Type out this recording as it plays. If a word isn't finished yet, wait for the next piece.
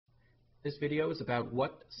This video is about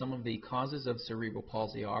what some of the causes of cerebral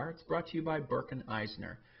palsy are. It's brought to you by Burke and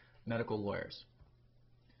Eisner, medical lawyers.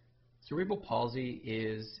 Cerebral palsy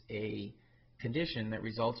is a condition that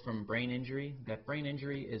results from brain injury. That brain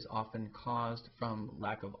injury is often caused from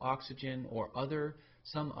lack of oxygen or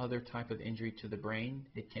some other type of injury to the brain.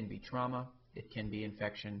 It can be trauma, it can be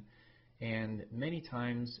infection, and many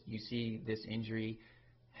times you see this injury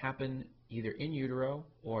happen either in utero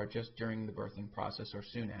or just during the birthing process or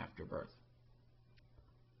soon after birth.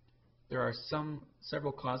 There are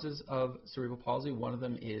several causes of cerebral palsy. One of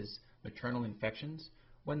them is maternal infections.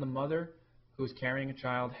 When the mother who is carrying a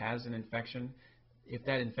child has an infection, if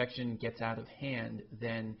that infection gets out of hand,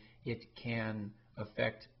 then it can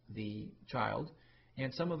affect the child.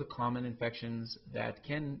 And some of the common infections that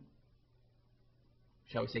can,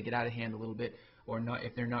 shall we say, get out of hand a little bit, or not,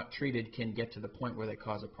 if they're not treated, can get to the point where they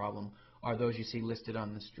cause a problem, are those you see listed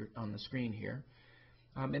on the screen here.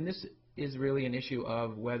 And this is really an issue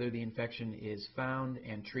of whether the infection is found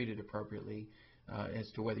and treated appropriately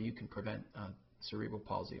as to whether you can prevent cerebral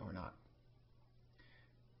palsy or not.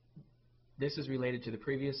 This is related to the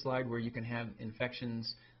previous slide where you can have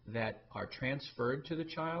infections that are transferred to the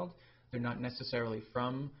child. They're not necessarily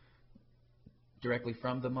directly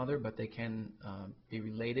from the mother, but they can be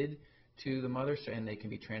related to the mother, and they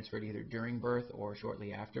can be transferred either during birth or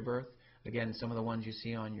shortly after birth. Again, some of the ones you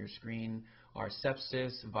see on your screen are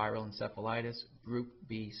sepsis, viral encephalitis, group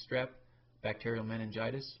B strep, bacterial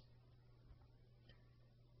meningitis.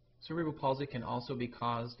 Cerebral palsy can also be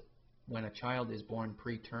caused when a child is born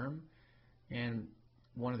preterm, and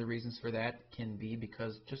one of the reasons for that can be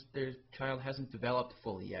because just their child hasn't developed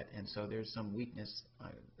fully yet, and so there's some weakness.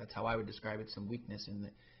 That's how I would describe it: some weakness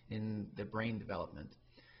in the brain development.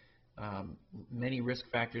 Many risk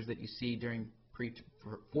factors that you see during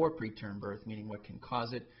for preterm birth, meaning what can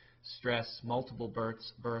cause it: stress, multiple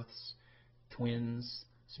births, twins,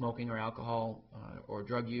 smoking or alcohol or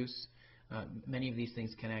drug use. Many of these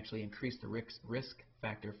things can actually increase the risk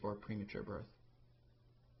factor for premature birth.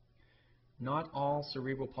 Not all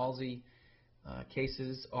cerebral palsy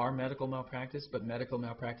cases are medical malpractice, but medical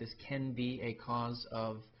malpractice can be a cause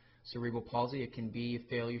of cerebral palsy. It can be a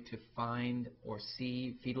failure to find or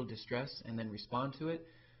see fetal distress and then respond to it.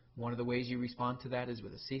 One of the ways you respond to that is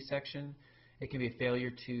with a C-section. It can be a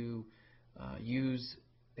failure to use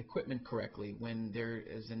equipment correctly when there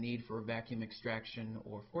is a need for vacuum extraction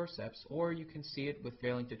or forceps, or you can see it with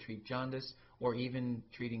failing to treat jaundice or even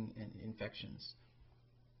treating infections.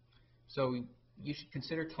 So you should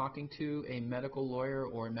consider talking to a medical lawyer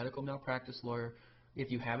or a medical malpractice lawyer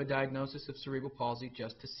if you have a diagnosis of cerebral palsy,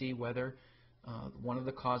 just to see whether one of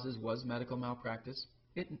the causes was medical malpractice.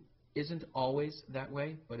 It isn't always that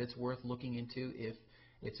way, but it's worth looking into if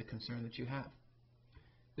it's a concern that you have.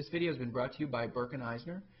 This video has been brought to you by Burke and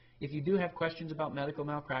Eisner. If you do have questions about medical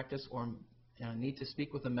malpractice or need to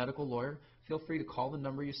speak with a medical lawyer, feel free to call the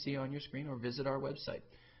number you see on your screen or visit our website.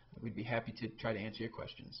 We'd be happy to try to answer your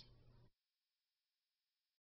questions.